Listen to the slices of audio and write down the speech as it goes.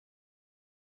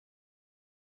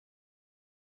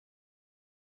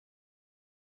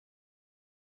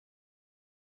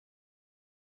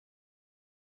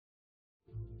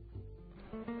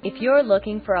If you're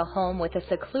looking for a home with a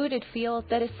secluded feel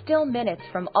that is still minutes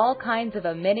from all kinds of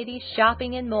amenities,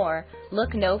 shopping, and more,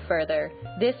 look no further.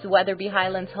 This Weatherby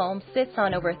Highlands home sits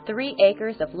on over 3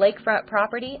 acres of lakefront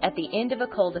property at the end of a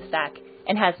cul-de-sac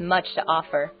and has much to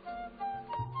offer.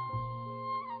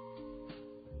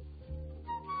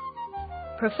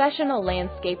 Professional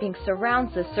landscaping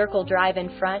surrounds the circle drive in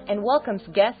front and welcomes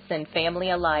guests and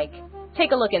family alike.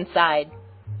 Take a look inside.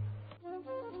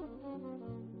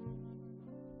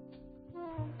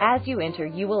 As you enter,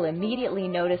 you will immediately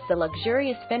notice the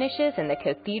luxurious finishes in the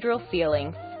cathedral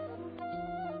ceilings.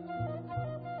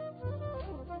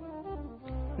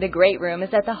 The great room is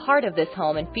at the heart of this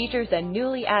home and features a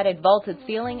newly added vaulted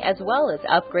ceiling as well as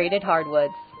upgraded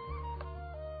hardwoods.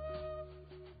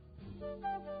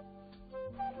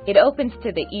 It opens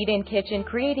to the eat-in kitchen,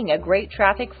 creating a great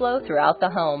traffic flow throughout the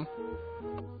home.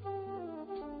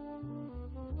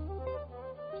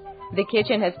 The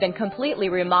kitchen has been completely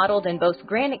remodeled and boasts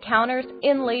granite counters,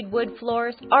 inlaid wood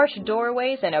floors, arched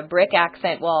doorways, and a brick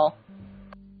accent wall.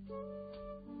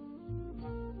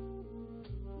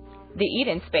 The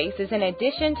eat-in space is an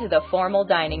addition to the formal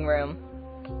dining room.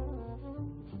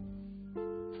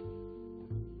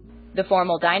 The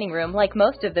formal dining room, like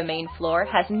most of the main floor,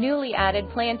 has newly added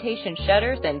plantation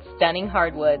shutters and stunning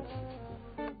hardwoods.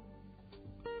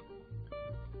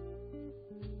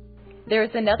 There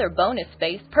is another bonus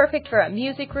space perfect for a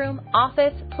music room,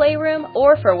 office, playroom,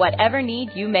 or for whatever need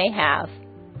you may have.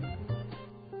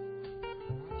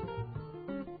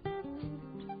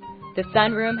 The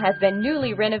sunroom has been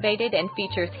newly renovated and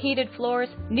features heated floors,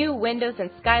 new windows and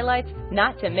skylights,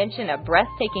 not to mention a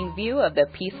breathtaking view of the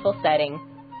peaceful setting.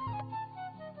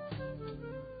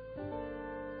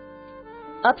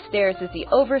 Upstairs is the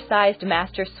oversized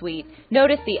master suite.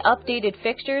 Notice the updated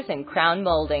fixtures and crown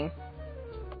molding.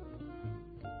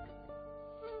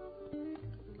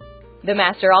 The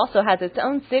master also has its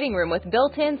own sitting room with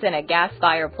built-ins and a gas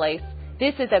fireplace.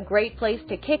 This is a great place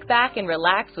to kick back and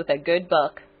relax with a good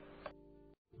book.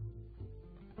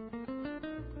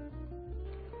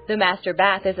 The master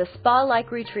bath is a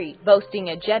spa-like retreat, boasting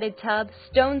a jetted tub,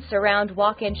 stone surround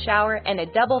walk-in shower, and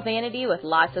a double vanity with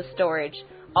lots of storage.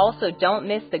 Also, don't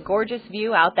miss the gorgeous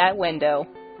view out that window.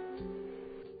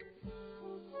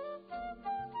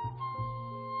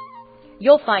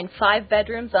 You'll find 5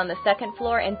 bedrooms on the second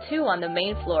floor and 2 on the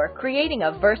main floor, creating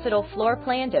a versatile floor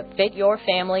plan to fit your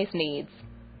family's needs.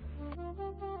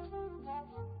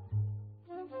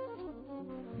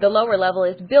 The lower level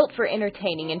is built for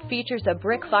entertaining and features a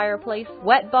brick fireplace,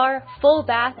 wet bar, full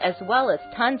bath, as well as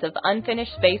tons of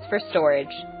unfinished space for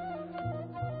storage.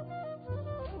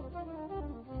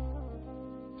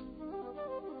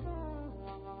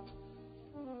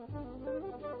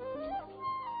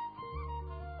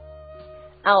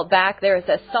 Out back, there is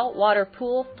a saltwater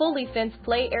pool, fully fenced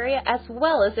play area, as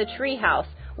well as a treehouse.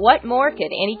 What more could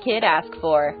any kid ask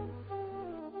for?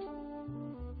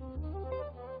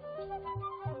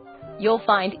 You'll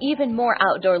find even more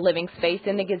outdoor living space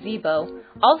in the gazebo.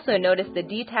 Also notice the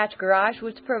detached garage,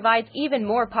 which provides even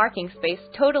more parking space,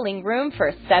 totaling room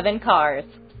for 7 cars.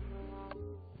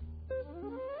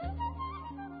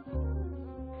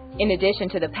 In addition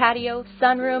to the patio,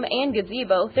 sunroom, and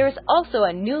gazebo, there is also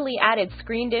a newly added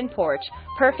screened-in porch,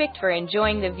 perfect for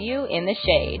enjoying the view in the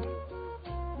shade.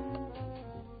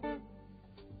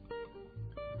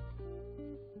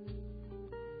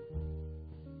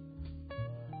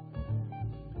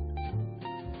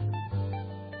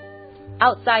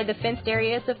 Outside the fenced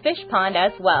area is a fish pond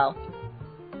as well.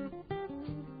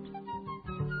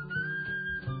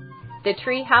 The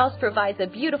tree house provides a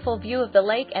beautiful view of the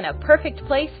lake and a perfect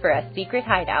place for a secret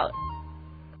hideout.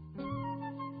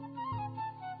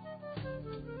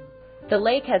 The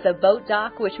lake has a boat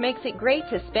dock, which makes it great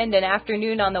to spend an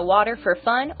afternoon on the water for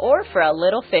fun or for a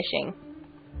little fishing.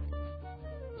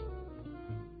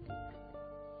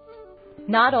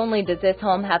 Not only does this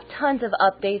home have tons of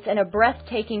updates and a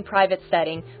breathtaking private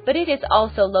setting, but it is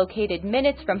also located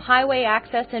minutes from highway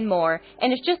access and more,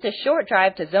 and is just a short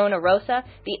drive to Zona Rosa,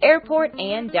 the airport,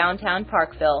 and downtown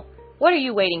Parkville. What are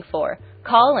you waiting for?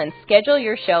 Call and schedule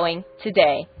your showing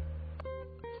today.